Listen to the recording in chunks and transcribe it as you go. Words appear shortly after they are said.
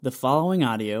The following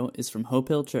audio is from Hope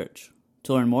Hill Church.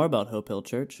 To learn more about Hope Hill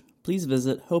Church, please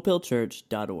visit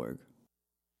hopehillchurch.org.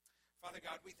 Father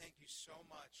God, we thank you so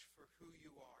much for who you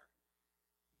are.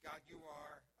 God, you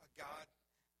are a God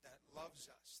that loves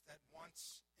us, that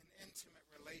wants an intimate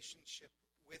relationship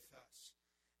with us.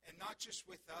 And not just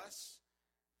with us,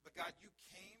 but God, you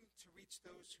came to reach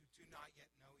those who do not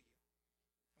yet know you.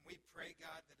 And we pray,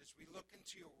 God, that as we look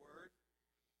into your word,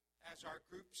 as our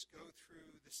groups go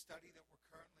through the study that we're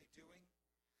currently doing,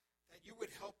 that you would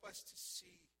help us to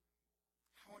see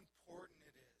how important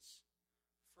it is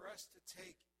for us to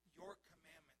take your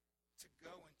commandment to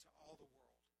go into all the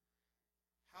world.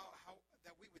 How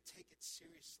that we would take it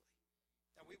seriously.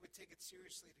 That we would take it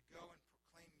seriously to go and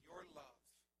proclaim your love,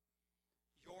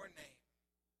 your name,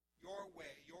 your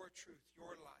way, your truth,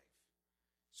 your life,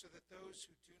 so that those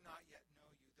who do not yet know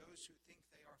you, those who think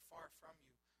they are far from you,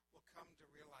 will come to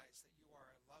realize that you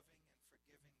are a loving and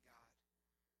forgiving God.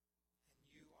 And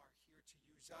you are here to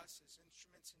use us as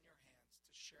instruments in your hands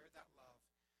to share that love,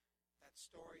 that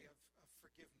story of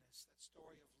forgiveness, that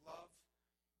story of love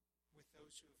with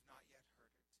those who have not yet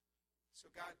heard it.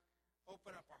 So God,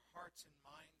 open up our hearts and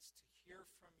minds to hear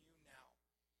from you now.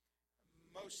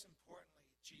 Most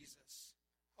importantly, Jesus,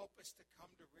 help us to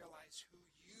come to realize who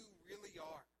you really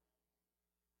are.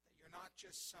 That you're not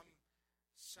just some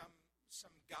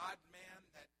God-man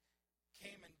that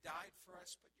came and died for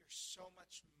us, but you're so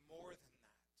much more than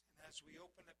that. And as we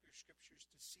open up your scriptures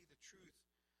to see the truth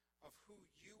of who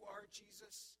you are,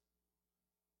 Jesus,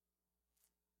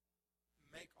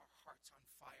 make our hearts on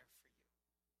fire for you.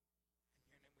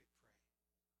 In your name we pray.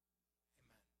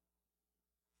 Amen.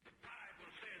 The Bible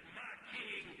says, my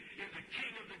king is the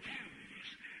king of the Jews.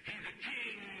 He's the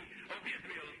king of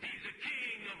Israel. He's the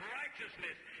king of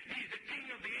righteousness. He's the king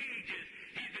of the ages.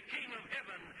 He's the king of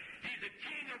heaven. He's the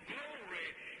king of glory.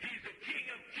 He's the king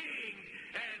of kings.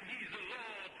 And he's the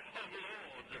Lord of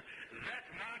lords.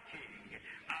 That's my king.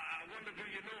 I wonder do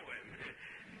you know him?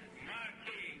 My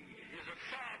king is a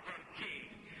sovereign king.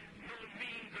 No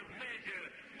means of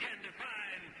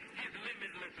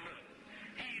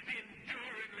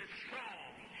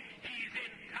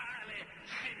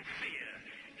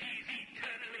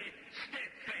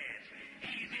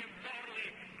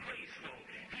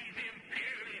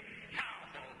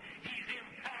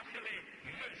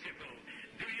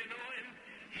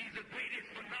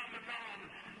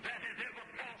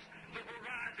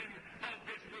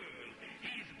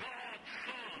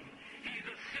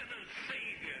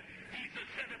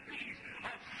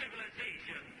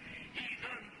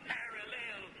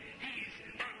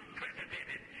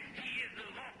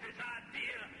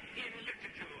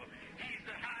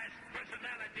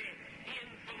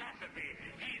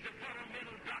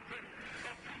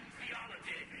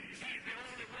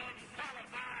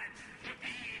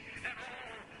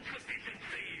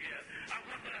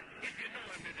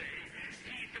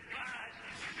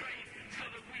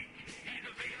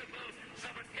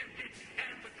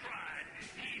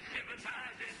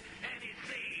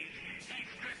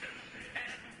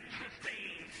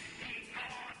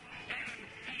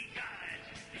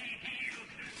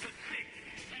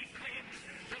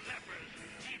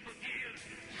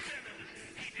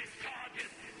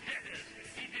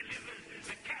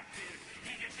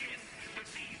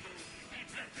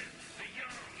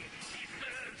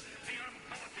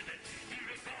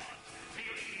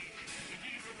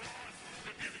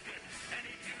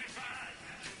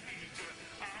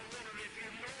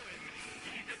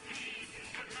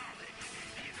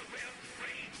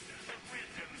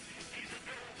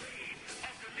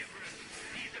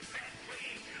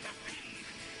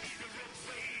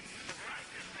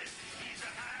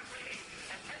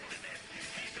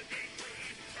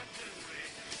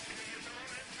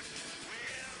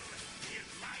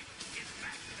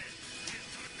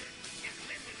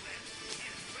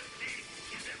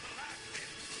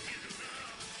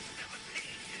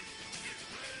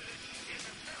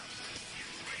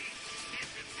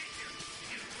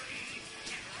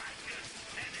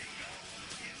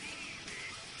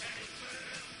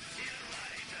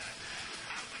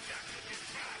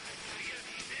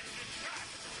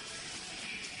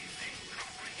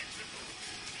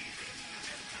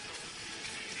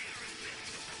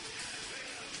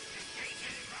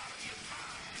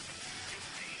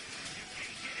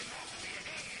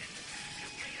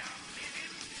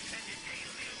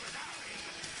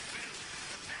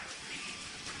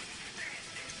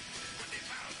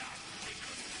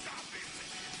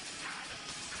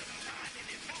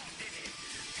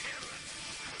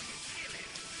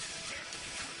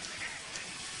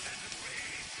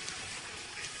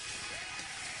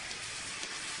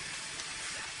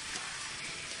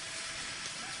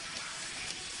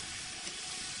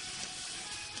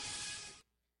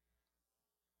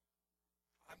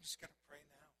just going to pray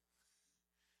now.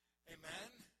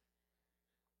 Amen?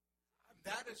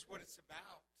 That is what it's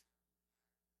about.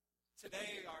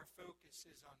 Today, our focus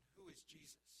is on who is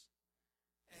Jesus.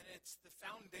 And it's the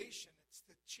foundation, it's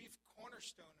the chief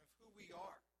cornerstone of who we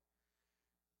are.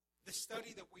 The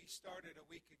study that we started a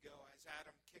week ago, as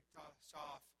Adam kicked us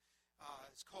off,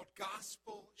 is called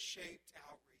Gospel-Shaped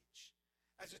Outreach.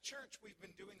 As a church, we've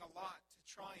been doing a lot to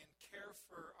try and care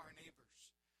for our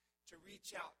neighbors, to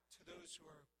reach out to those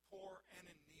who are poor and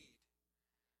in need.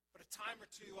 But a time or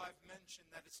two I've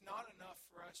mentioned that it's not enough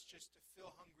for us just to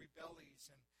fill hungry bellies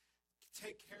and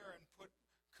take care and put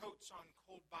coats on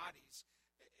cold bodies.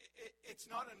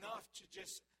 It's not enough to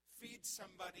just feed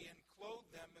somebody and clothe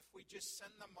them if we just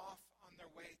send them off on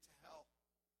their way to hell.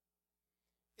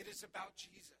 It is about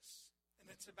Jesus, and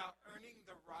it's about earning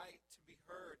the right to be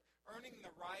heard, earning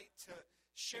the right to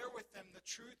share with them the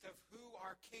truth of who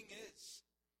our King is.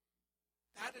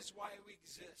 That is why we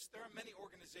exist. There are many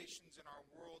organizations in our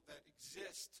world that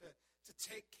exist to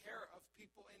take care of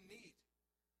people in need.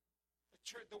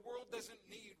 The world doesn't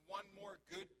need one more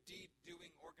good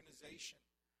deed-doing organization.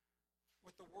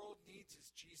 What the world needs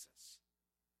is Jesus.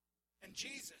 And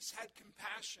Jesus had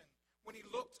compassion. When he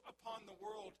looked upon the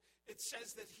world, it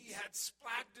says that he had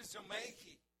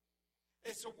splagdizomehi.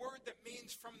 It's a word that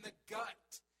means from the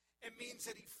gut. It means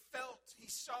that he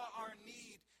saw our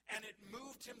need, and it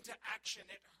moved him to action.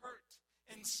 It hurt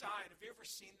inside. Have you ever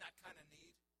seen that kind of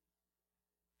need?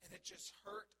 And it just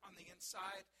hurt on the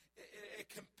inside. It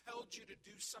compelled you to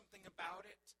do something about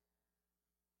it.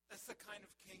 That's the kind of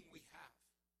king we have.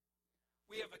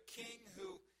 We have a king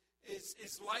who is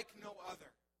like no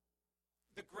other.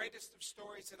 The greatest of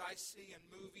stories that I see in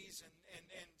movies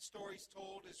and stories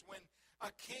told is when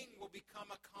a king will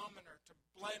become a commoner to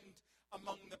blend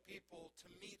among the people to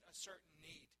meet a certain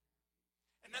need.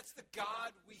 And that's the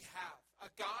God we have,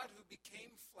 a God who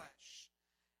became flesh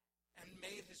and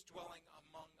made his dwelling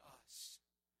among us.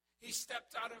 He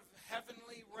stepped out of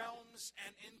heavenly realms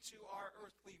and into our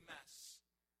earthly mess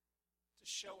to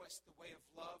show us the way of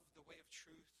love, the way of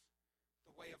truth,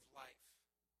 the way of life.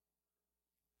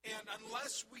 And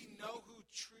unless we know who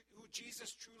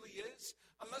Jesus truly is,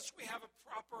 unless we have a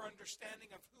proper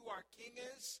understanding of who our King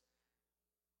is,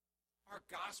 our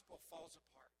gospel falls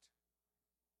apart.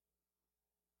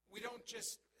 We don't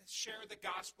just share the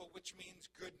gospel, which means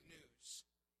good news.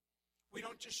 We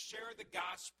don't just share the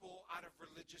gospel out of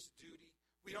religious duty.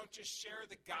 We don't just share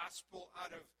the gospel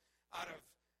out of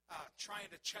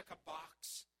trying to check a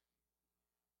box.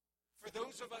 For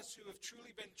those of us who have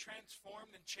truly been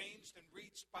transformed and changed and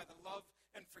reached by the love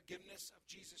and forgiveness of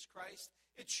Jesus Christ,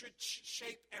 it should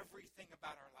shape everything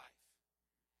about our life.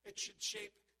 It should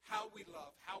shape how we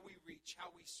love, how we reach,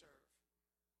 how we serve.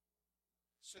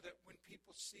 So that when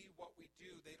people see what we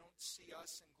do, they don't see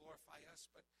us and glorify us,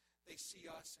 but they see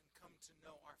us and come to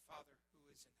know our Father who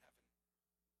is in heaven.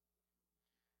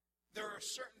 There are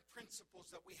certain principles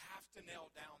that we have to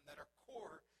nail down that are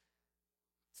core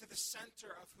to the center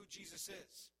of who Jesus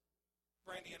is.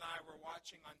 Brandy and I were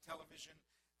watching on television,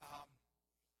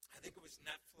 I think it was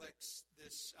Netflix,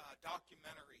 this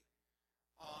documentary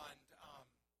on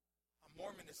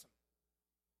Mormonism.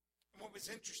 And what was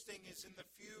interesting is in the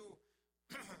few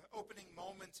opening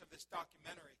moments of this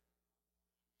documentary,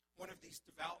 one of these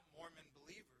devout Mormon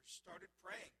believers started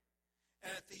praying.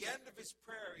 And at the end of his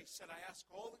prayer, he said, I ask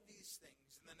all of these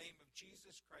things in the name of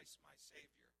Jesus Christ, my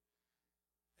Savior.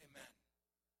 Amen.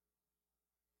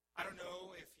 I don't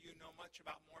know if you know much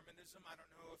about Mormonism. I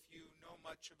don't know if you know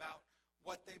much about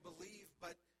what they believe,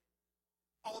 but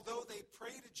although they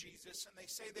pray to Jesus and they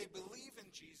say they believe in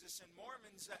Jesus, and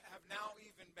Mormons have now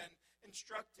even been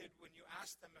instructed, when you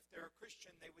ask them if they're a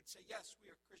Christian, they would say, yes, we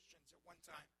are Christians. At one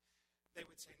time, they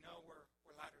would say, no, we're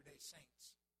Latter-day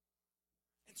Saints.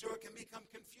 And so it can become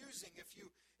confusing if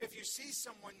you see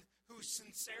someone who's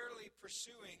sincerely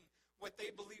pursuing what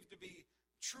they believe to be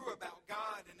true about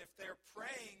God, and if they're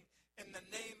praying in the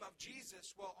name of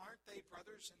Jesus, well, aren't they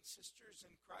brothers and sisters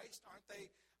in Christ? Aren't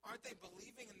they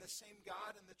believing in the same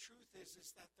God? And the truth is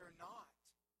that they're not.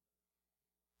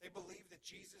 They believe that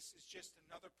Jesus is just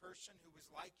another person who was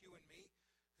like you and me,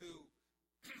 who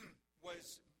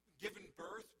was given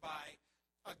birth by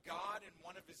a God and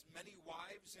one of his many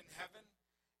wives in heaven,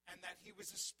 and that he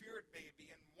was a spirit baby,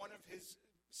 and one of his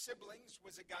siblings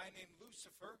was a guy named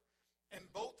Lucifer, and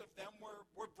both of them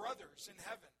were brothers in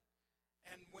heaven.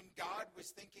 And when God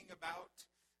was thinking about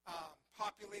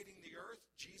populating the earth,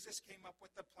 Jesus came up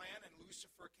with the plan, and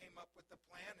Lucifer came up with the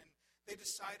plan, and they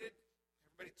decided,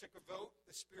 everybody took a vote,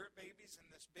 the spirit babies and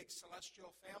this big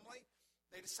celestial family,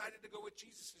 they decided to go with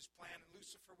Jesus' plan, and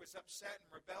Lucifer was upset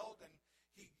and rebelled, and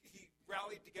he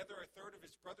rallied together a third of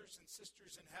his brothers and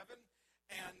sisters in heaven,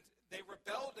 and they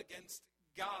rebelled against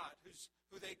God,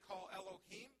 who they call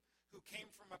Elohim, who came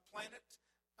from a planet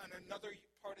on another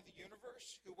part of the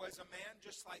universe, who was a man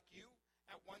just like you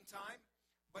at one time,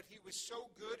 but he was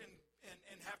so good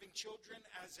in having children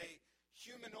as a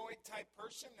humanoid type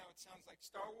person. Now it sounds like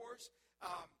Star Wars.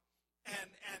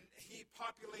 And he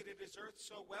populated his earth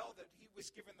so well that he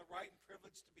was given the right and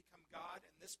privilege to become God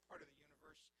in this part of the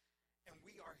universe. And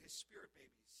we are his spirit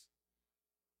babies.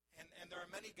 And there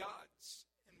are many gods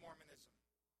in Mormonism.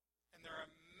 And there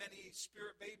are many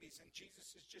spirit babies. And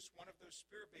Jesus is just one of those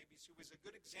spirit babies who was a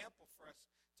good example for us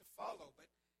to follow.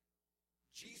 But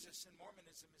Jesus in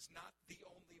Mormonism is not the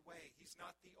only way. He's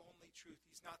not the only truth.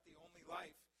 He's not the only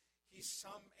life. He's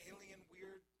some alien,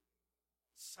 weird,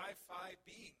 sci-fi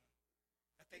being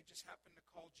that they just happen to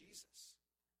call Jesus.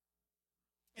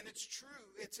 And it's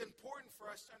true. It's important for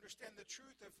us to understand the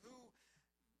truth of who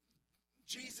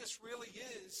Jesus really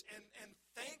is. And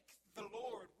thank the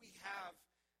Lord we have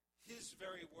his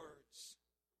very words.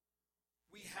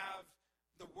 We have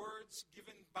the words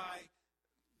given by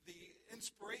the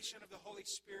inspiration of the Holy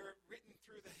Spirit, written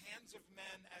through the hands of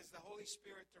men as the Holy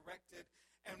Spirit directed,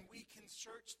 and we can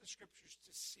search the Scriptures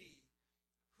to see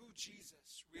who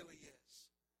Jesus really is.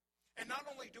 And not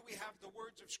only do we have the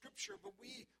words of Scripture, but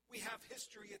we have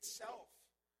history itself.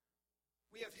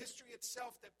 We have history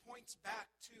itself that points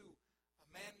back to a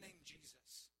man named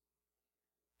Jesus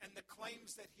and the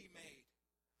claims that he made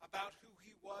about who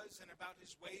he was and about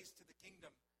his ways to the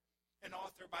kingdom. An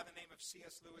author by the name of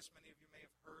C.S. Lewis, many of you may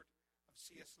have heard of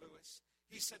C.S. Lewis,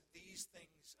 he said these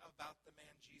things about the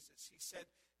man Jesus. He said,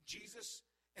 Jesus,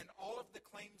 and all of the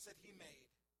claims that he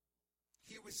made,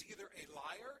 he was either a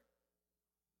liar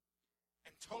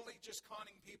and totally just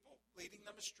conning people, leading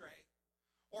them astray,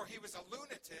 or he was a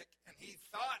lunatic and he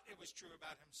thought it was true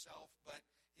about himself, but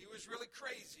he was really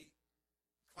crazy,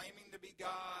 claiming to be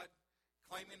God,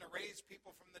 claiming to raise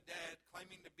people from the dead,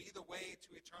 claiming to be the way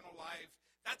to eternal life.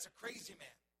 That's a crazy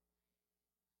man.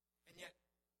 And yet,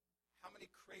 how many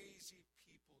crazy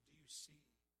people do you see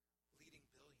leading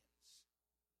billions?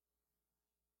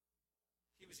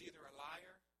 He was either a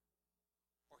liar,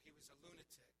 or he was a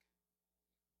lunatic,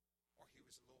 or he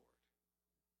was Lord.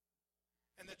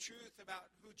 And the truth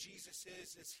about who Jesus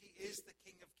is he is the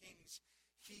King of Kings.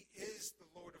 He is the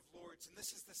Lord of Lords. And this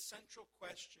is the central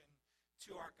question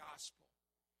to our gospel.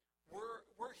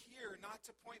 We're here not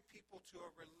to point people to a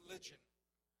religion.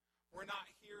 We're not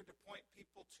here to point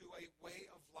people to a way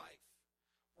of life.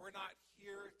 We're not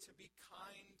here to be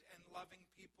kind and loving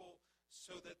people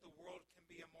so that the world can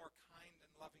be a more kind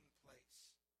and loving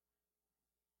place.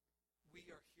 We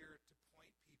are here to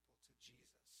point people to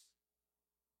Jesus.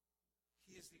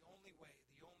 He is the only way,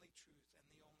 the only truth,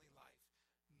 and the only life.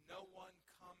 No one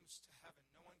comes to heaven.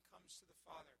 No one comes to the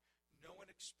Father. No one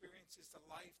experiences the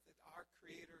life that our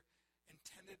Creator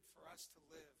intended for us to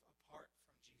live apart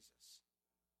from Jesus.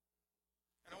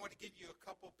 And I want to give you a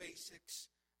couple basics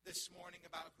this morning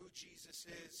about who Jesus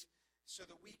is so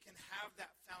that we can have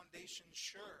that foundation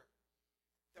sure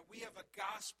that we have a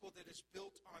gospel that is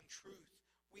built on truth.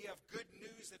 We have good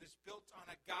news that is built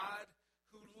on a God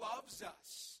who loves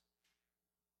us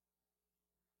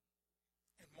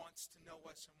and wants to know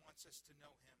us and wants us to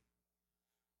know him.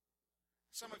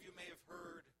 Some of you may have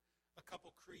heard a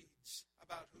couple creeds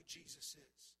about who Jesus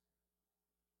is.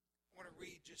 I want to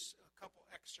read just a couple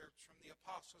excerpts from the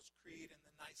Apostles' Creed and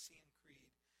the Nicene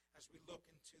Creed as we look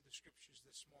into the Scriptures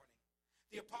this morning.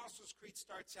 The Apostles' Creed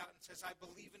starts out and says, I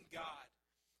believe in God,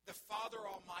 the Father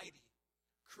Almighty,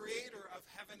 creator of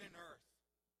heaven and earth.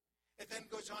 It then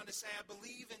goes on to say, I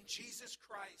believe in Jesus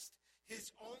Christ,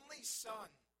 his only Son,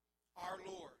 our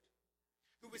Lord,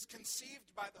 who was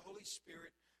conceived by the Holy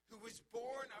Spirit, who was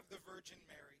born of the Virgin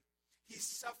Mary. He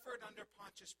suffered under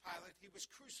Pontius Pilate. He was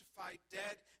crucified,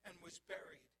 dead, and was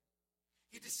buried.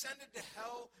 He descended to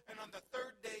hell, and on the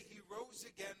third day he rose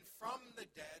again from the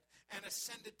dead and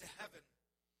ascended to heaven.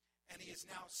 And he is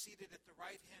now seated at the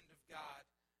right hand of God,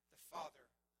 the Father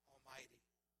Almighty.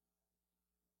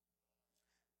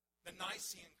 The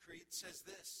Nicene Creed says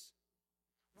this: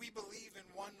 we believe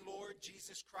in one Lord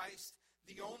Jesus Christ,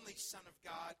 the only Son of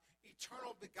God,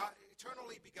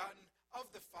 eternally begotten of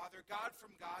the Father, God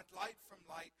from God, light from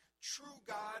light, true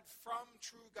God from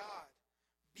true God,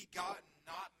 begotten,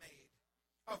 not made,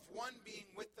 of one being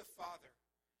with the Father.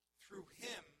 Through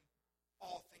him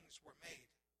all things were made.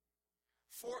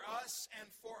 For us and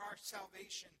for our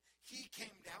salvation, he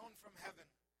came down from heaven.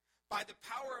 By the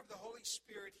power of the Holy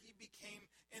Spirit, he became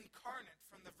incarnate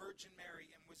from the Virgin Mary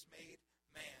and was made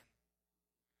man.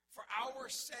 For our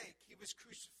sake, he was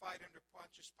crucified under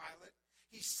Pontius Pilate.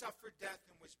 He suffered death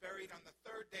and was buried. On the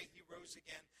third day, he rose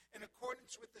again. In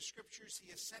accordance with the Scriptures,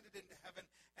 he ascended into heaven,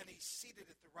 and he's seated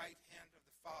at the right hand of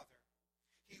the Father.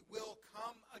 He will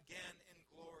come again in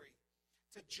glory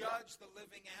to judge the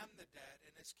living and the dead,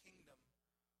 and his kingdom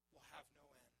will have no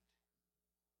end.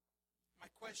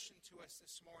 My question to us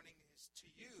this morning is,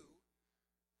 to you,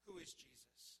 who is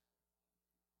Jesus?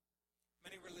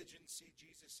 Many religions see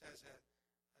Jesus as a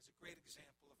great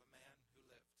example of a man who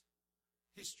lived.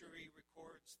 History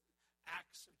records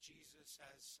acts of Jesus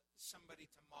as somebody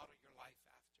to model your life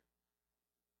after.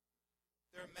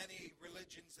 There are many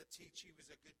religions that teach he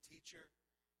was a good teacher.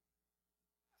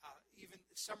 Even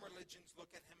some religions look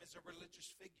at him as a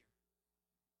religious figure.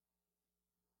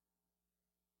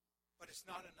 But it's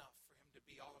not enough for him to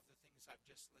be all of the things I've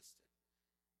just listed.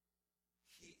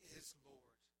 He is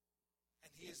Lord.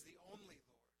 And he is the only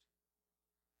Lord.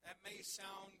 That may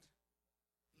sound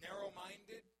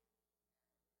narrow-minded,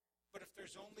 but if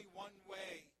there's only one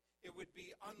way, it would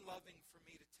be unloving for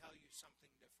me to tell you something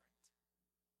different.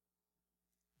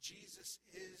 Jesus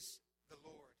is the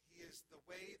Lord. He is the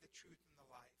way, the truth, and the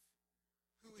life.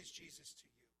 Who is Jesus to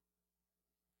you?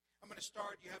 I'm going to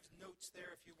start. You have notes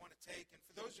there if you want to take. And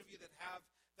for those of you that have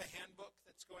the handbook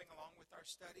that's going along with our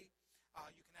study,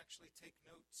 you can actually take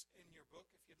notes in your book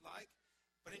if you'd like.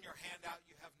 But in your handout,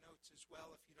 you have notes as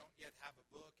well if you don't yet have a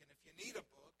book. And if you need a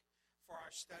book for our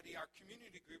study, our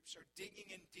community groups are digging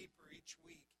in deeper each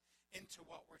week into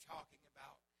what we're talking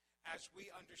about as we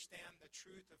understand the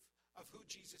truth of who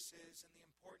Jesus is and the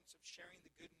importance of sharing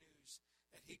the good news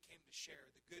that he came to share,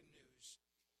 the good news,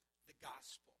 the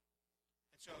gospel.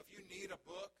 And so if you need a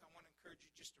book, I want to encourage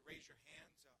you just to raise your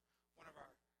hands. One of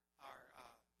our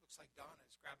looks like Donna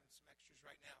is grabbing some extras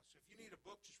right now. So if you need a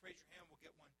book, just raise your hand. We'll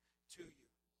get one to you.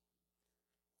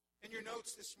 In your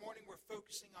notes this morning, we're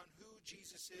focusing on who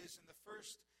Jesus is. And the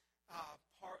first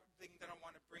thing that I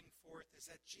want to bring forth is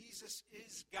that Jesus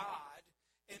is God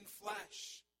in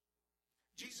flesh.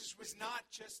 Jesus was not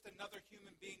just another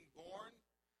human being born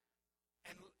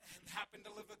and happened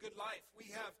to live a good life.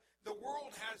 The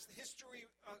world has history,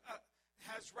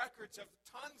 has records of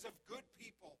tons of good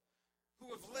people who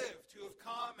have lived, who have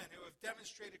come, and who have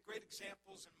demonstrated great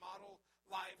examples and model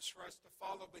lives for us to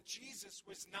follow. But Jesus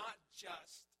was not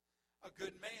just a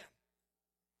good man.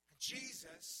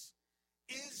 Jesus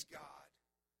is God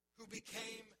who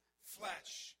became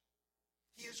flesh.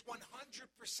 He is 100%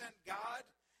 God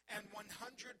and 100%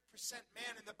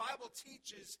 man. And the Bible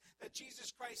teaches that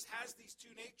Jesus Christ has these two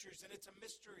natures, and it's a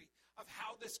mystery of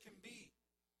how this can be.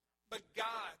 But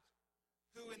God,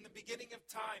 who in the beginning of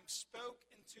time spoke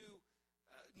into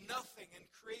nothing and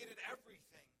created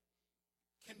everything,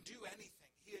 can do anything.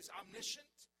 He is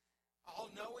omniscient,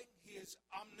 all-knowing. He is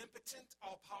omnipotent,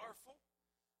 all-powerful,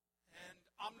 and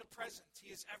omnipresent.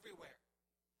 He is everywhere.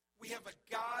 We have a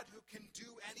God who can do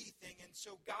anything, and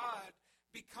so God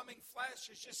becoming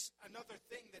flesh is just another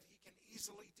thing that he can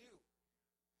easily do.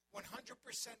 100%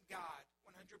 God,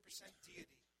 100%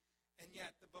 deity. And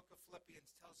yet the book of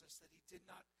Philippians tells us that he did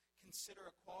not consider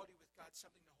equality with God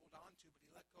something to hold on to, but he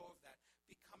let go of that,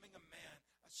 becoming a man,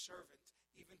 a servant,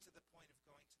 even to the point of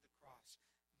going to the cross.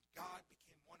 God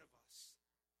became one of us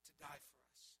to die for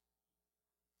us,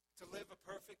 to live a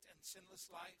perfect and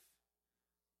sinless life,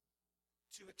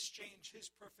 to exchange his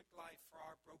perfect life for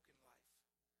our broken life,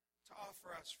 to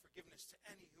offer us forgiveness to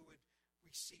any who would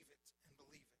receive it and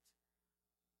believe it.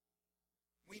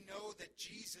 We know that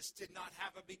Jesus did not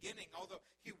have a beginning. Although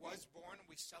he was born, and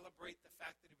we celebrate the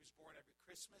fact that he was born every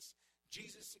Christmas,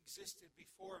 Jesus existed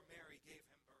before Mary gave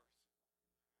him birth.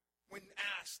 When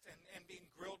asked and being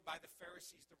grilled by the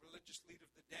Pharisees, the religious leader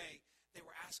of the day, they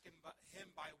were asking him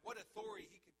by what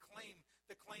authority he could claim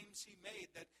the claims he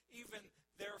made, that even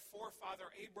their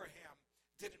forefather Abraham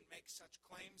didn't make such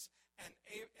claims. And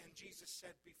Jesus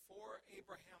said, before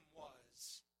Abraham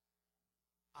was,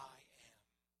 I am.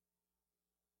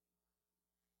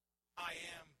 I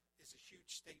am is a huge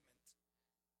statement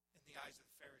in the eyes of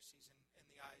the Pharisees and in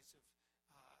the eyes of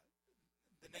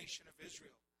the nation of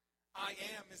Israel. I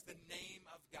am is the name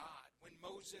of God. When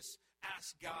Moses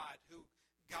asked God, who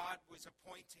God was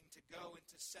appointing to go and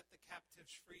to set the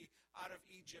captives free out of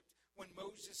Egypt, when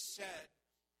Moses said,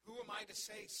 who am I to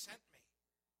say sent me?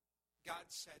 God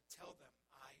said, tell them,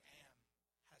 I am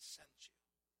has sent you.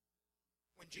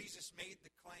 When Jesus made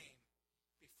the claim,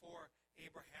 before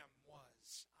Abraham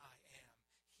was, I am,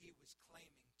 he was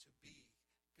claiming to be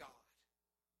God.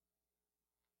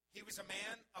 He was a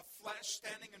man of flesh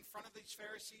standing in front of these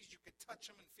Pharisees. You could touch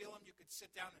him and feel him. You could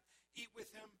sit down and eat with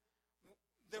him.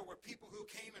 There were people who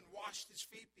came and washed his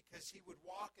feet because he would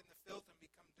walk in the filth and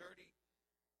become dirty.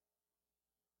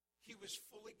 He was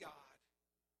fully God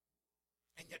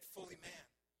and yet fully man,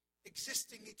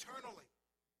 existing eternally.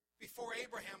 Before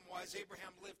Abraham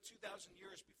lived 2,000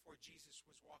 years before Jesus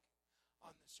was walking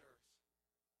on this earth.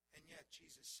 And yet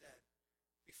Jesus said,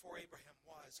 before Abraham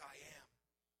was, I am.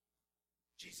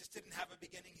 Jesus didn't have a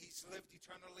beginning. He's lived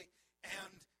eternally.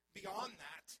 And beyond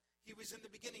that, he was in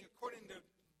the beginning, according to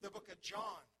the book of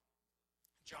John.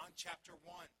 John chapter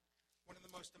 1, one of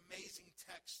the most amazing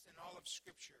texts in all of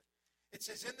Scripture. It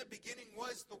says, in the beginning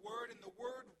was the Word, and the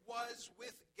Word was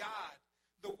with God.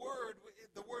 The word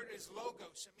is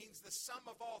logos. It means the sum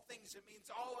of all things. It means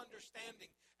all understanding.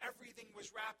 Everything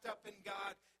was wrapped up in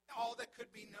God. All that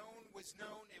could be known was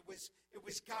known. It was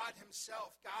God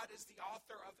himself. God is the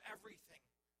author of everything.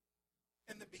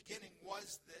 In the beginning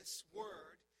was this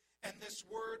Word, and this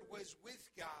Word was with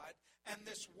God, and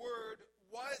this Word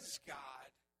was God.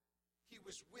 He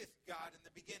was with God in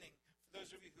the beginning. For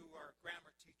those of you who are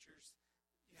grammar teachers,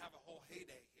 you have a whole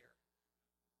heyday here.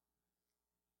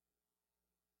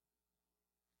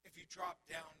 If you drop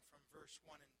down from verse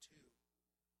 1 and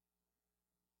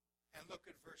 2 and look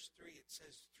at verse 3, it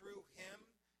says, through him,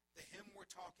 the him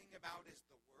we're talking about is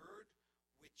the Word,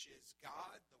 which is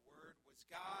God. The Word was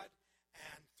God.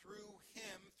 And through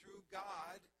him, through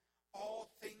God,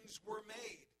 all things were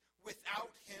made.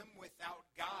 Without him, without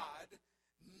God,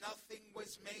 nothing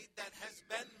was made that has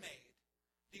been made.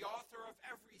 The author of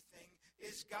everything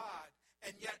is God.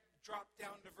 And yet, drop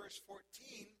down to verse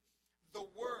 14, the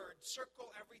Word.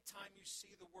 Circle every time you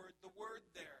see the word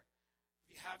there.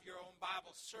 If you have your own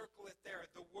Bible, circle it there.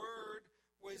 The Word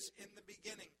was in the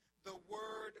beginning. The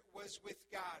Word was with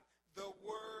God. The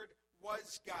Word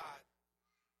was God.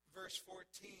 Verse 14,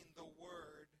 the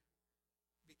Word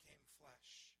became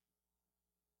flesh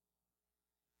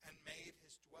and made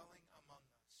his dwelling among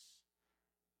us.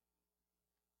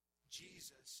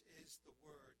 Jesus is the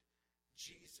Word.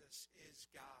 Jesus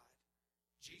is God.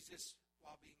 Jesus,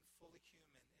 while being fully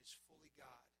human, is fully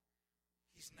God.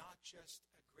 He's not just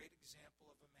a great example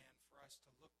of a man for us to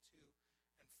look to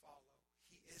and follow.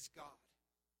 He is God.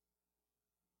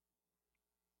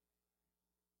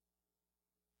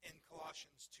 In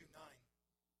Colossians 2:9,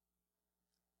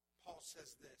 Paul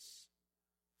says this,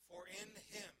 for in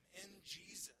him, in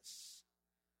Jesus,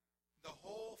 the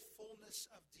whole fullness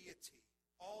of deity,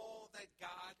 all that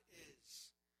God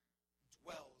is,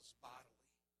 dwells bodily.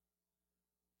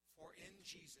 For in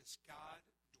Jesus, God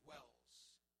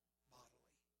dwells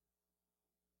bodily.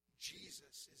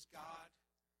 Jesus is God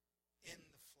in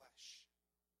the flesh.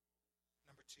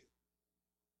 Number 2.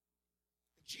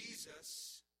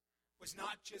 Jesus was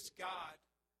not just God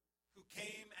who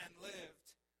came and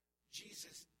lived.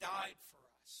 Jesus died for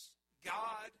us.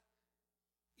 God,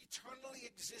 eternally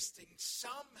existing,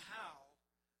 somehow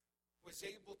was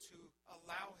able to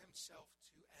allow himself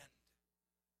to end,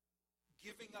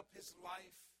 giving up his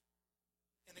life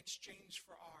in exchange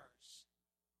for ours.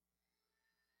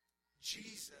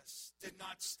 Jesus did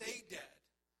not stay dead.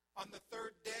 On the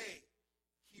third day,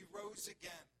 he rose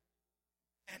again.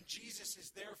 And Jesus is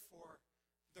therefore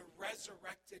the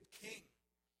resurrected King.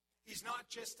 He's not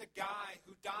just a guy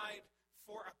who died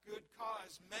for a good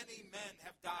cause. Many men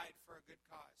have died for a good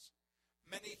cause.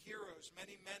 Many heroes,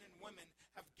 many men and women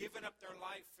have given up their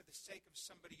life for the sake of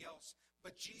somebody else.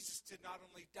 But Jesus did not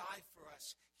only die for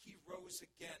us, he rose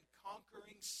again,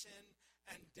 conquering sin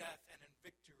and death, and in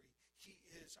victory, he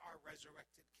is our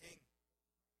resurrected King.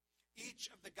 Each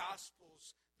of the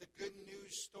Gospels, the good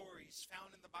news stories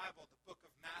found in the Bible, the book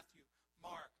of Matthew,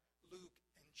 Mark, Luke,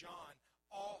 and John,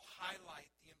 all highlight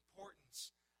the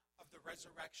importance of the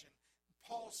resurrection.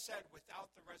 Paul said,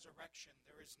 without the resurrection,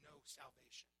 there is no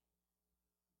salvation.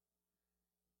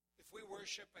 If we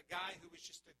worship a guy who was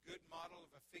just a good model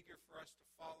of a figure for us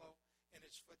to follow in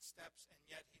his footsteps, and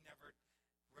yet he never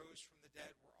rose from the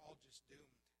dead, we're all just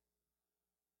doomed.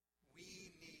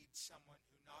 We need someone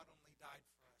who not only died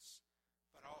for us,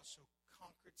 but also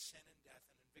conquered sin and death,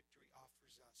 and in victory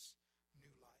offers us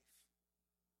new life.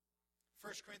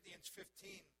 1 Corinthians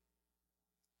 15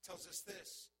 tells us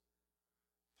this.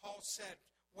 Paul said,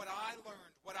 what I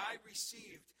learned, what I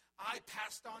received, I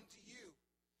passed on to you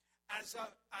as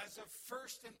of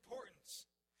first importance,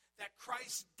 that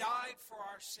Christ died for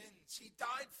our sins. He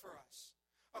died for us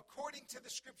according to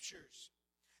the Scriptures,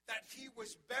 that he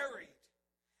was buried,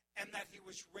 and that he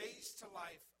was raised to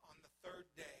life on the third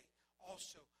day,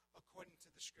 also according to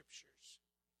the Scriptures.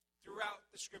 Throughout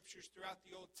the Scriptures, throughout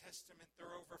the Old Testament, there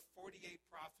are over 48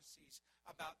 prophecies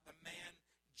about the man,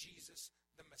 Jesus,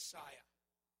 the Messiah.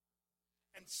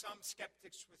 And some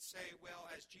skeptics would say, well,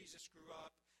 as Jesus grew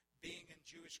up, being in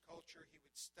Jewish culture, he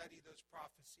would study those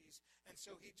prophecies. And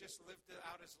so he just lived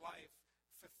out his life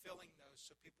fulfilling those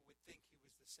so people would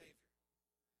Savior.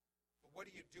 But what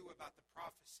do you do about the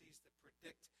prophecies that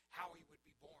predict how he would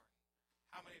be born?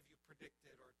 How many of you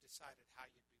predicted or decided how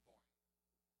you'd be born?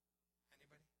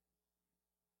 Anybody?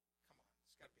 Come on,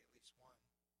 it's got to be at least one.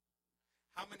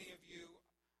 How many of you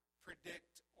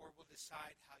predict or will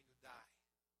decide how you die?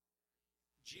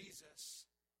 Jesus,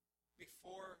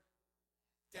 before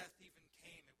death even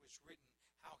came, it was written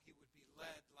how he would be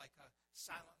led like a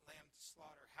silent lamb to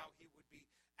slaughter, how he would be,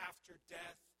 after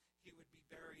death, he would be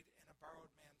buried in a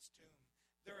borrowed man's tomb.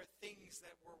 There are things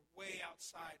that were way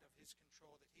outside of his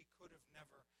control that he could have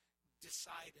never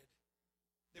decided.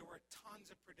 There were tons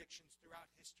of predictions throughout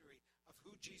history of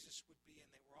who Jesus would be, and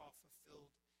they were all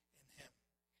fulfilled in him.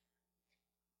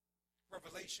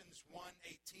 Revelations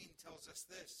 1:18 tells us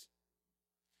this.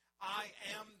 I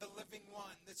am the living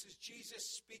one. This is Jesus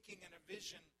speaking in a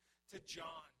vision to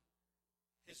John,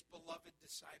 his beloved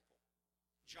disciple.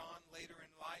 John later in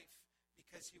life,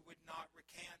 because he would not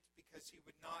recant, because he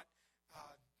would not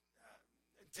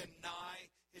deny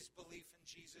his belief in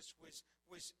Jesus,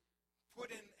 was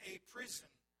put in a prison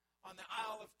on the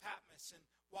Isle of Patmos. And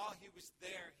while he was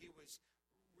there, he was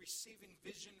receiving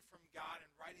vision from God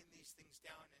and writing these things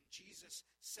down. And Jesus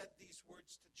said these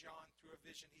words to John through a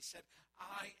vision. He said,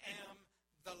 I am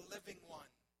the living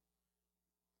one.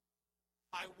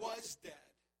 I was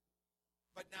dead,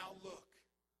 but now look,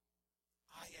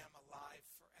 I am alive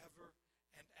forever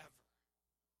and ever.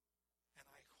 And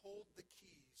I hold the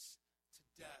keys to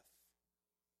death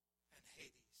and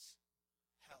Hades,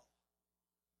 hell.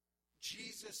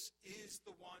 Jesus is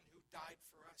the one who died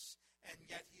for us, and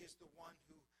yet he is the one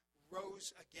who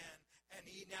rose again, and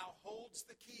he now holds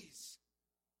the keys.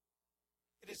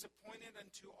 It is appointed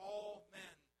unto all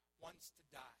men once to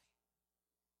die.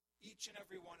 Each and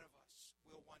every one of us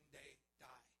will one day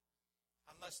die.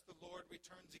 Unless the Lord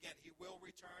returns again. He will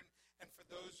return, and for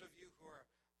those of you who are,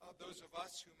 those of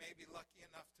us who may be lucky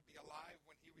enough to be alive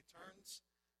when he returns,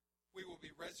 we will be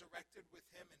resurrected with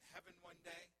him in heaven one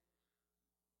day.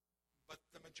 But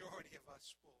the majority of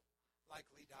us will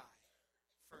likely die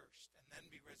first and then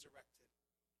be resurrected.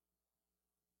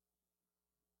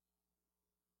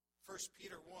 1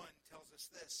 Peter 1 tells us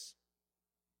this.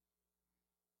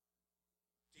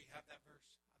 Do you have that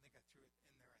verse? I think I threw it in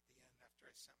there at the end after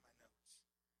I sent my notes.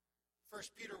 1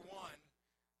 Peter 1,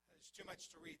 there's too much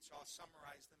to read, so I'll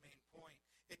summarize the main point.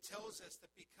 It tells us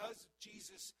that because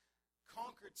Jesus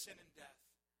conquered sin and death,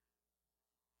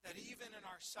 that even in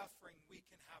our suffering we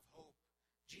can have hope.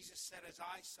 Jesus said, as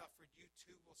I suffered, you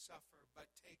too will suffer,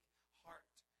 but take heart,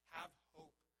 have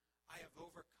hope. I have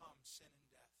overcome sin and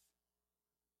death,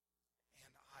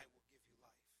 and I will give you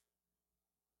life.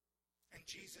 And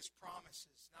Jesus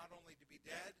promises not only to be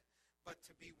dead, but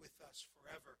to be with us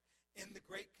forever. In the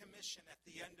Great Commission, at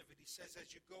the end of it, he says,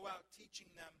 as you go out teaching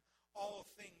them all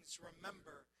things,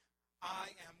 remember,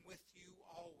 I am with you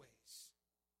always.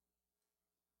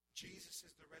 Jesus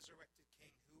is the resurrected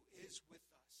King who is with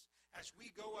us. As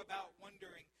we go about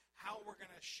wondering how we're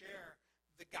going to share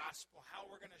the gospel, how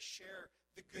we're going to share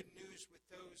the good news with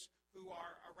those who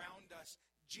are around us,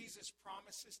 Jesus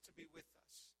promises to be with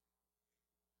us.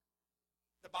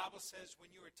 The Bible says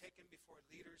when you are taken before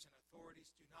leaders and authorities,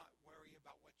 do not worry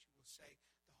about what you will say.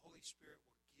 The Holy Spirit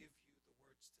will give you the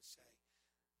words to say.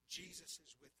 Jesus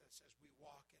is with us as we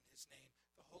walk in his name.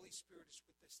 The Holy Spirit is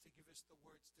with us to give us the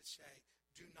words to say.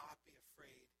 Do not be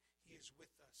afraid. He is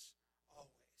with us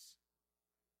always.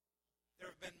 There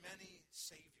have been many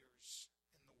saviors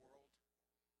in the world.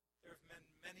 There have been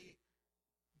many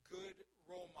good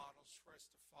role models for us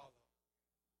to follow.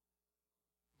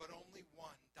 But only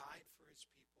one died for his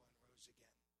people and rose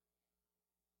again.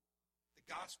 The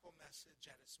gospel message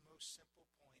at its most simple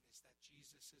point is that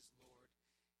Jesus is Lord.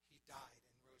 He died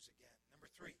and rose again. Number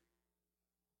 3.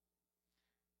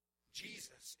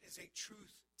 Jesus is a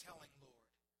truth-telling Lord.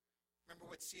 Remember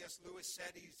what C.S. Lewis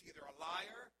said? He's either a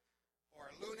liar or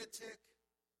a lunatic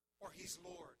or he's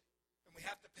Lord. And we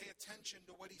have to pay attention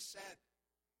to what he said.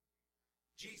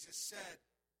 Jesus said,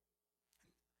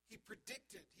 he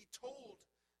predicted, he told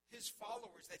his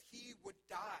followers that he would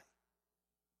die.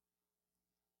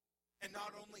 And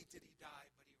not only did he die,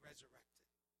 but he resurrected.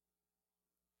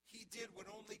 He did what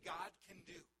only God can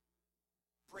do,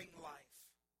 bring life.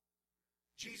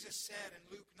 Jesus said in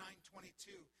Luke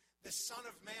 9:22, the Son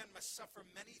of Man must suffer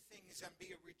many things and be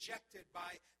rejected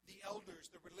by the elders,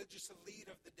 the religious elite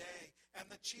of the day, and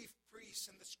the chief priests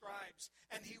and the scribes.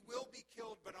 And he will be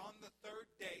killed, but on the third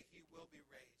day he will be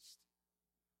raised.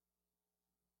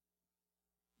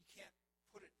 You can't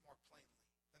put it more plainly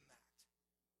than that.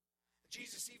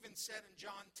 Jesus Jesus even said in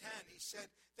John 10, he said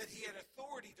that he had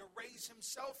authority to raise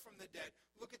himself from the dead.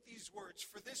 Look at these words.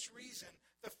 For this reason,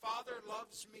 the Father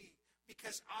loves me,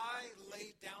 because I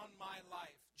laid down my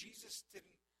life. Jesus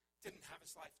didn't have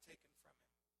his life taken from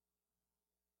him.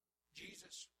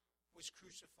 Jesus was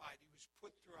crucified. He was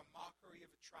put through a mockery of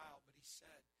a trial, but he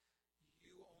said,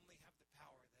 you only have the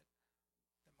power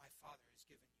that my Father has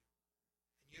given you.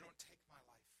 And you don't take my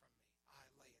life from me. I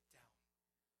lay it down.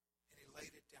 And he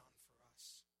laid it down for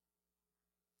us.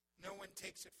 No one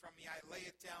takes it from me. I lay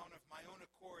it down of my own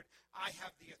accord. I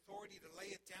have the authority to lay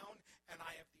it down, and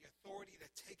I have the authority to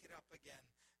take it up again.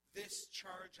 This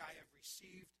charge I have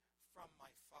received from my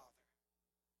Father.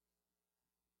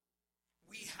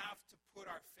 We have to put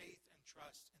our faith and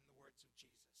trust in the words of Jesus.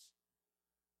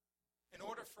 In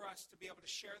order for us to be able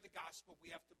to share the gospel, we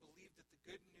have to believe that the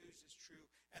good news is true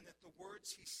and that the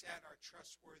words he said are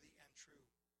trustworthy and true.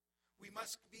 We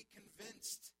must be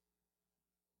convinced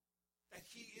that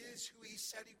he is who he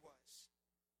said he was.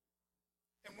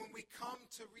 And when we come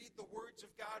to read the words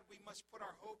of God, we must put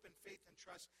our hope and faith and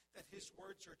trust that his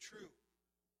words are true.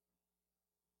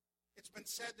 It's been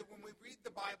said that when we read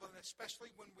the Bible, and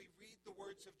especially when we read the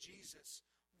words of Jesus,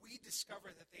 we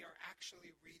discover that they are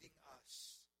actually reading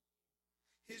us.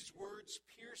 His words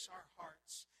pierce our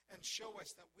hearts and show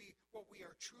us that what we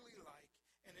are truly like,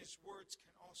 and his words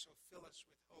can also fill us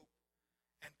with hope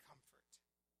and comfort.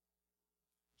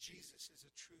 Jesus is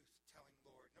a truth-telling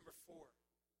Lord. Number 4,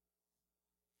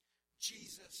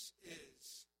 Jesus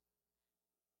is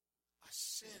a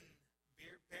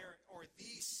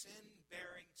the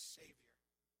sin-bearing Savior.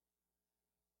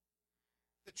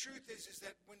 The truth is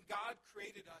that when God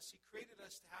created us, he created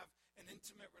us to have an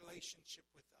intimate relationship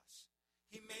with us.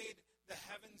 He made the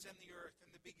heavens and the earth.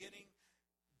 In the beginning,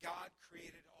 God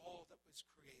created all that was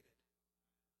created.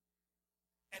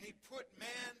 And he put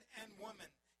man and woman.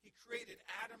 He created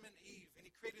Adam and Eve, and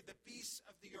he created the beasts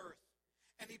of the earth.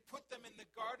 And he put them in the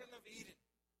Garden of Eden.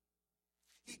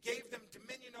 He gave them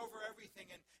dominion over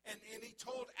everything. And he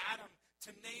told Adam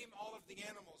to name all of the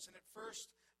animals. And at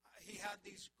first, he had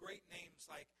these great names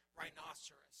like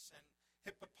rhinoceros and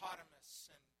hippopotamus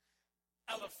and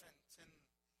elephant. And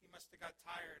he must have got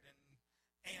tired, and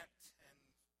ant and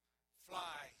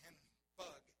fly and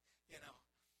bug,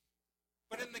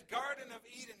 But in the Garden of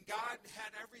Eden, God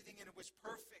had everything, and it was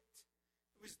perfect.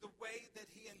 It was the way that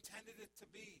he intended it to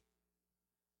be.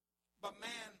 But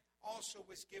man also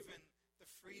was given the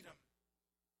freedom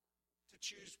to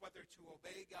choose whether to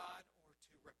obey God or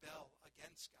to rebel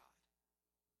against God.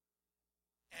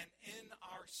 And in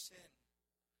our sin,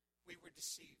 we were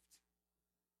deceived.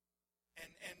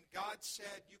 And God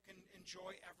said, you can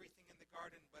enjoy everything in the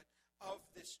garden, but of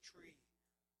this tree,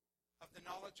 of the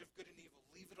knowledge of good and evil,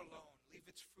 leave it alone. Leave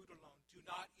its fruit alone. Do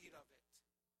not eat of it.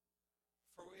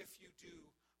 For if you do,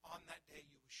 on that day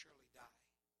you will surely die.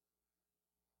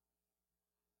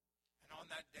 And on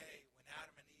that day, when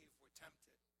Adam and Eve were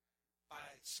tempted by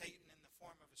Satan in the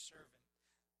form of a servant,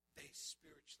 they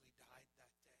spiritually died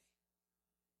that day.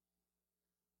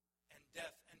 And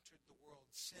death entered the world.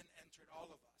 Sin entered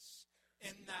all of us.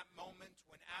 In that moment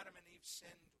when Adam and Eve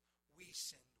sinned, we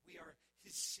sinned. We are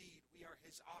his seed. We are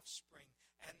his offspring.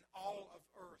 And all of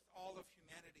earth, all of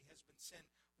humanity has been sin.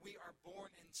 We are born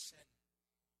in sin.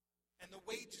 And the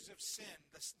wages of sin,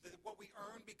 what we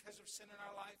earn because of sin in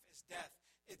our life is death.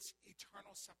 It's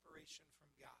eternal separation from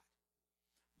God.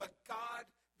 But God,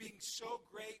 being so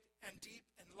great and deep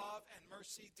in love and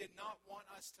mercy, did not want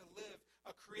us to live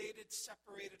a created,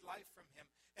 separated life from him.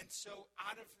 And so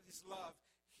out of his love,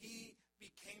 he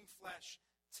became flesh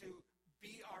to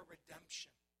be our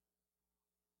redemption,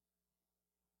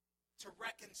 to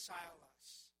reconcile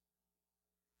us.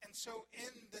 And so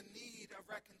in the need of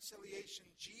reconciliation,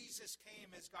 Jesus came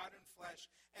as God in flesh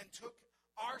and took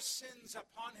our sins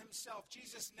upon himself.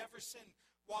 Jesus never sinned.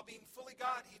 While being fully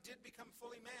God, he did become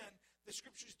fully man. The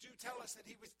scriptures do tell us that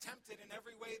he was tempted in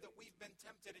every way that we've been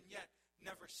tempted and yet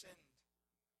never sinned.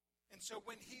 And so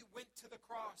when he went to the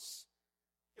cross,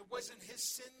 it wasn't his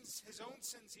sins, his own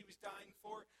sins he was dying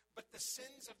for, but the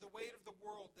sins of the weight of the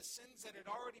world, the sins that had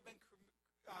already been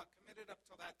committed up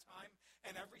till that time,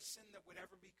 and every sin that would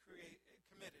ever be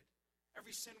committed.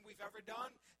 Every sin we've ever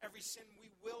done, every sin we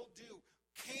will do,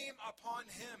 came upon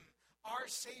him,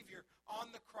 our Savior, on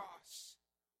the cross,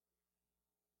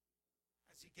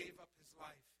 as he gave up his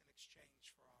life in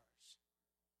exchange for ours.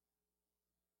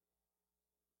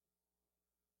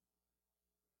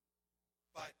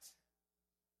 But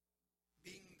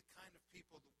being the kind of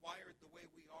people wired the way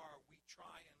we are, we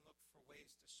try and look for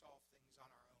ways to solve things on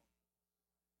our own.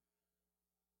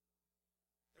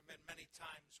 There have been many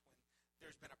times when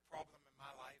there's been a problem in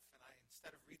my life, and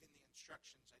instead of reading the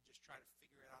instructions, I just try to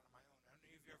figure it out on my own. I don't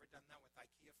know if you've ever done that with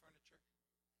IKEA furniture.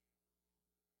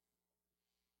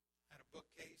 I had a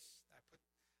bookcase. I put,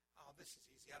 this is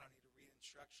easy. I don't need to read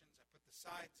instructions. I put the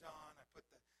sides on. I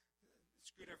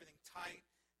screwed everything tight,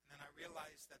 and then I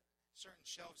realized that certain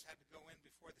shelves had to go in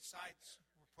before the sides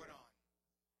were put on,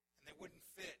 and they wouldn't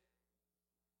fit.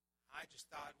 I just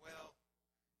thought, well,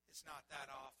 it's not that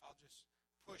off. I'll just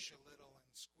push a little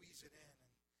and squeeze it in.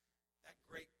 And that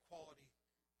great quality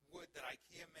wood that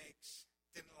IKEA makes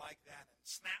didn't like that. And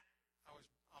snap, I was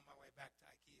on my way back to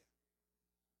IKEA.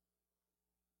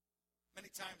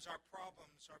 Many times our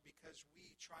problems are because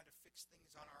we try to fix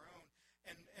things on our own.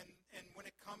 And when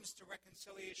it comes to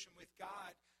reconciliation with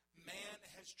God, man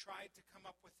has tried to come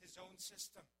up with his own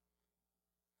system.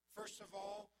 First of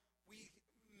all,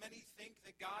 many think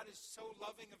that God is so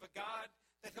loving of a God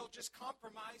that he'll just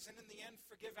compromise and in the end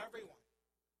forgive everyone.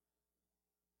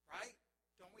 Right?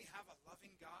 Don't we have a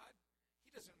loving God? He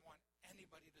doesn't want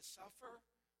anybody to suffer.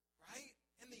 Right?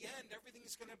 In the end,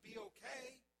 everything's going to be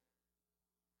okay.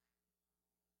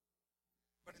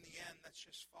 But in the end, that's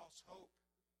just false hope.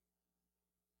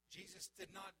 Jesus did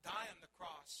not die on the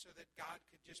cross so that God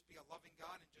could just be a loving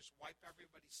God and just wipe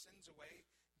everybody's sins away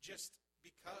just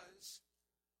because.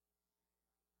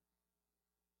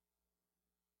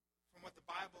 From what the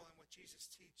Bible and what Jesus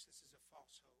teach, this is a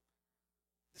false hope.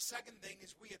 The second thing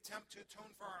is we attempt to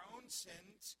atone for our own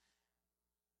sins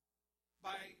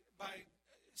by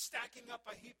stacking up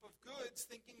a heap of goods,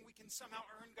 thinking we can somehow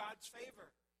earn God's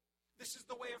favor. This is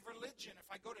the way of religion. If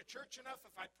I go to church enough,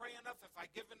 if I pray enough, if I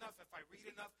give enough, if I read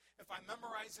enough, if I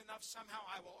memorize enough, somehow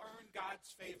I will earn God's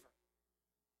favor.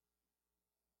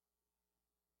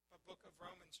 The book of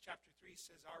Romans chapter 3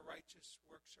 says our righteous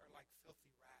works are like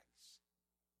filthy rags.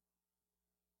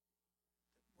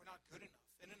 We're not good enough.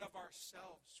 In and of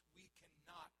ourselves, we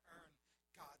cannot earn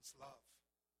God's love.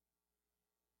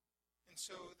 And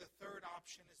so the third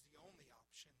option is the only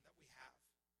option that we have,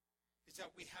 is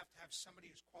that we have to have somebody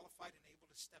who's qualified and able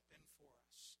to step in for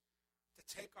us, to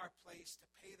take our place, to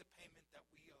pay the payment that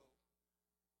we owe.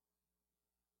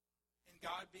 And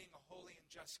God being a holy and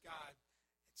just God,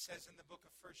 it says in the book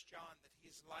of 1 John that he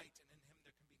is light and in him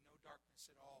there can be no darkness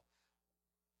at all.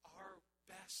 Our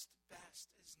best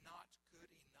is not good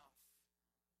enough.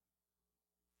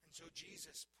 And so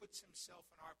Jesus puts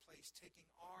himself in our place, taking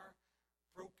our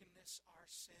brokenness, our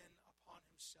sin upon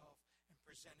himself and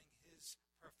presenting his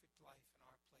perfect life in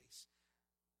our place.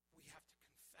 We have to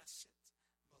confess it,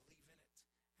 believe in it,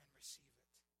 and receive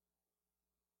it.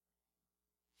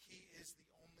 He is the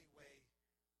only way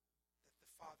that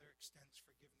the Father extends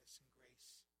forgiveness and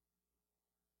grace.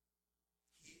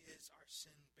 He is our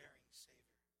sin-bearing Savior.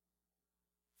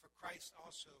 For Christ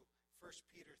also,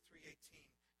 1 Peter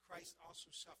 3:18, Christ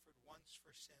also suffered once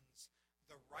for sins,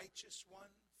 the righteous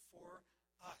one for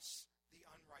us, the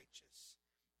unrighteous,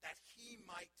 that he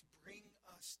might bring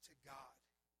us to God.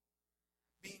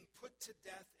 Being put to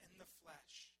death in the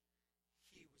flesh,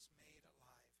 he was made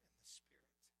alive in the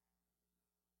Spirit.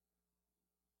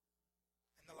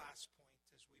 And the last point,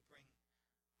 as we bring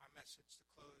our message to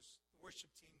close, the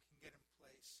worship team can get in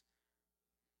place.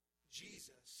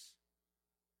 Jesus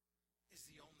is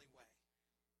the only way.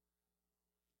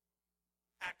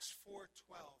 Acts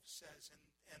 4:12 says,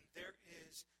 and there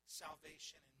is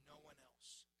salvation in no one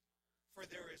else. For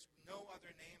there is no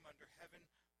other name under heaven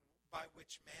by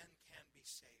which man can be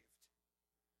saved.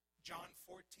 John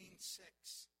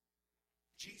 14:6.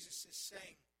 Jesus is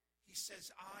saying, he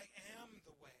says, I am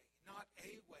the way, not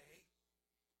a way.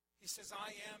 He says,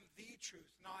 I am the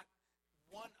truth, not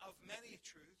one of many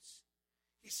truths.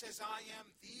 He says, I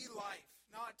am the life,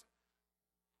 not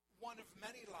one of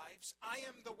many lives. I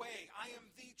am the way. I am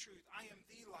the truth. I am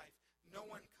the life. No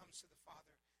one comes to the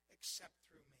Father except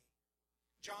through me.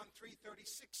 John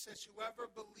 3:36 says, whoever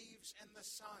believes in the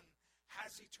Son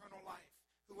has eternal life.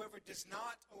 Whoever does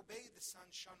not obey the Son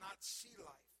shall not see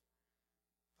life,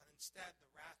 but instead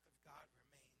the wrath of God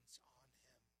remains on him.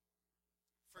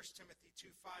 1 Timothy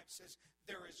 2:5 says,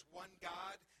 there is one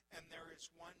God and there is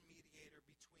one mediator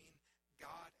between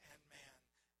God and man.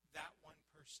 That one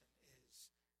person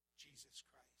is Jesus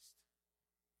Christ.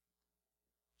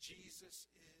 Jesus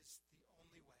is the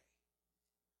only way.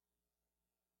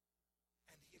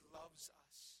 And he loves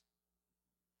us.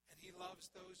 And he loves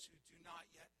those who do not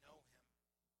yet know him.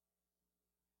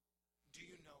 Do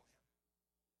you know him?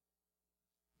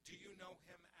 Do you know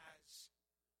him as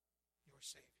your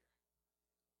Savior?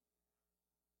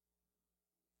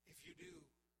 If you do,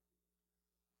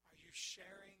 are you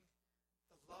sharing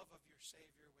the love of your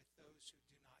Savior with those who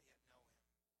do not yet know him?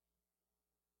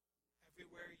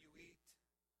 Everywhere you eat,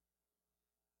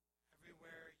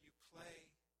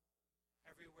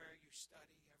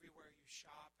 study, everywhere you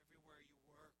shop, everywhere you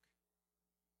work.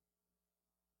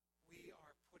 We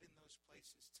are put in those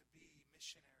places to be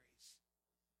missionaries,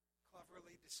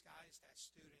 cleverly disguised as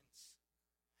students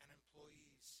and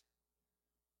employees.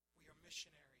 We are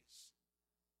missionaries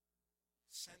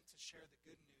sent to share the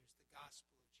good news, the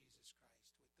gospel of Jesus Christ,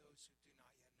 with those who do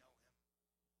not yet know him.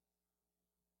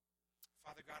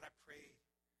 Father God, I pray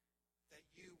that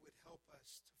you would help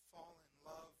us to fall in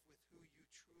love with who you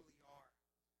truly are.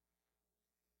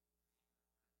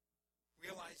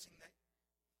 Realizing that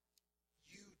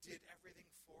you did everything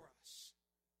for us.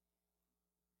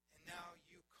 And now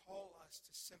you call us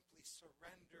to simply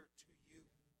surrender to you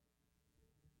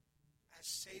as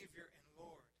Savior and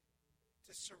Lord.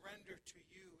 To surrender to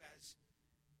you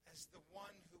as the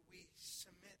one who we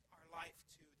submit our life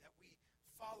to, that we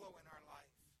follow in our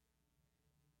life.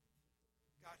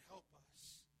 God, help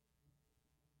us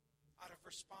out of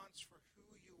response for who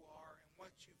you are and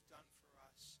what you've done for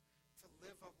us to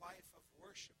live a life of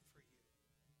worship for you.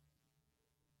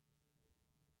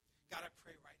 God, I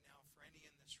pray right now for any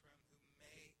in this room who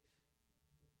may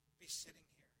be sitting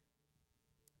here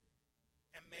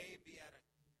and may be at a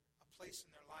place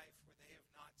in their life where they have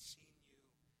not seen you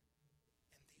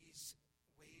in these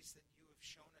ways that you have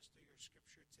shown us through your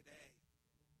scripture today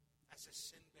as a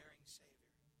sin-bearing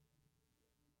Savior,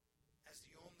 as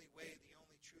the only way, the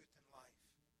only truth in life,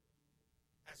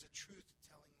 as a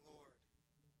truth-telling Lord,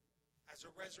 as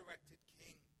a resurrected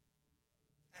King,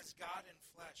 as God in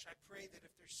flesh. I pray that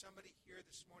if there's somebody here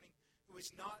this morning who has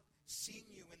not seen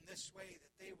you in this way,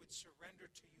 that they would surrender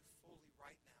to you fully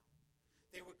right now.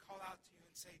 They would call out to you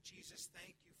and say, Jesus,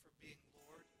 thank you for being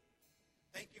Lord.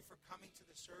 Thank you for coming to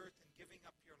this earth and giving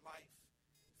up your life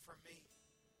for me.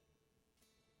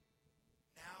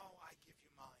 Now I give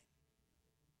you mine.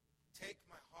 Take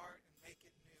my heart and make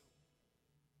it new.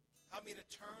 Help me to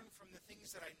turn from the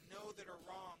things that I know that are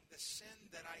wrong, the sin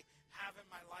that I have in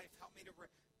my life. Help me to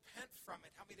repent from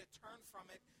it. Help me to turn from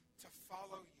it to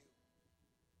follow you.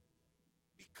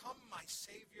 Become my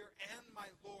Savior and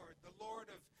my Lord, the Lord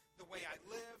of the way I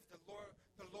live,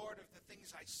 the Lord of the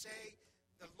things I say,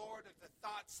 the Lord of the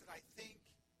thoughts that I think.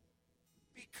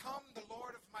 Become the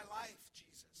Lord of my life,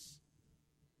 Jesus.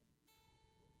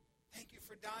 Thank you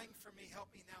for dying for me. Help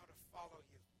me now to follow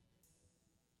you.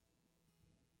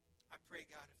 I pray,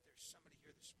 God, if there's somebody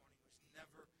here this morning who's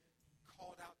never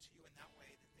called out to you in that way,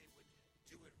 that they would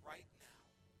do it right now.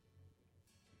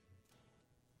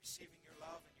 Receiving your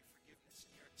love and your forgiveness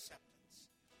and your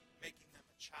acceptance. Making them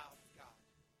a child of God.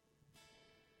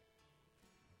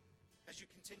 As you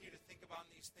continue to think about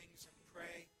these things and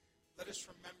pray, let us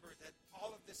remember that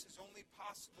all of this is only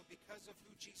possible because of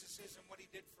who Jesus is and what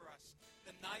he did for us.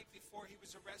 The night before he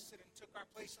was arrested and took our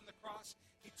place on the cross,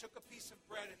 he took a piece of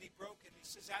bread and he broke it. He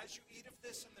says, as you eat of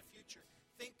this in the future,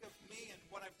 think of me and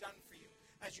what I've done for you.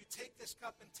 As you take this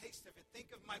cup and taste of it,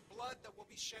 think of my blood that will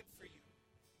be shed for you.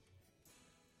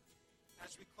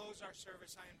 As we close our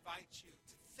service, I invite you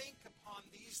to think upon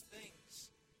these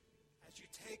things as you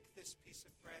take this piece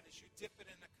of bread, as you dip it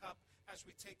in a cup, as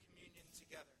we take communion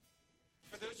together.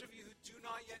 For those of you who do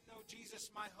not yet know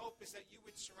Jesus, my hope is that you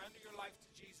would surrender your life to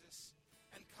Jesus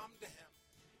and come to him.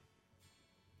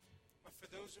 But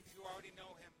for those of you who already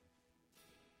know him,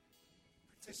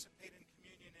 participate in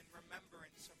communion in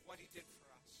remembrance of what he did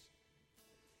for us.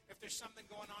 If there's something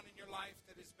going on in your life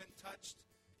that has been touched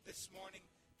this morning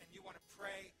and you want to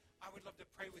pray, I would love to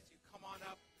pray with you. Come on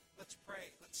up. Let's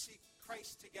pray. Let's seek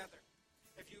Christ together.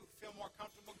 If you feel more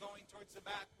comfortable going towards the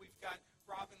back, we've got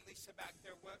Rob and Lisa back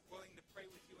there willing to pray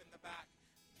with you in the back.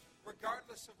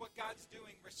 Regardless of what God's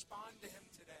doing, respond to him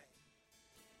today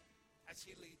as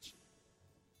he leads you.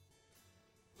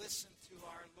 Listen to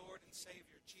our Lord and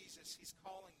Savior, Jesus. He's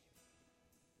calling you.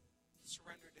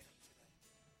 Surrender to him.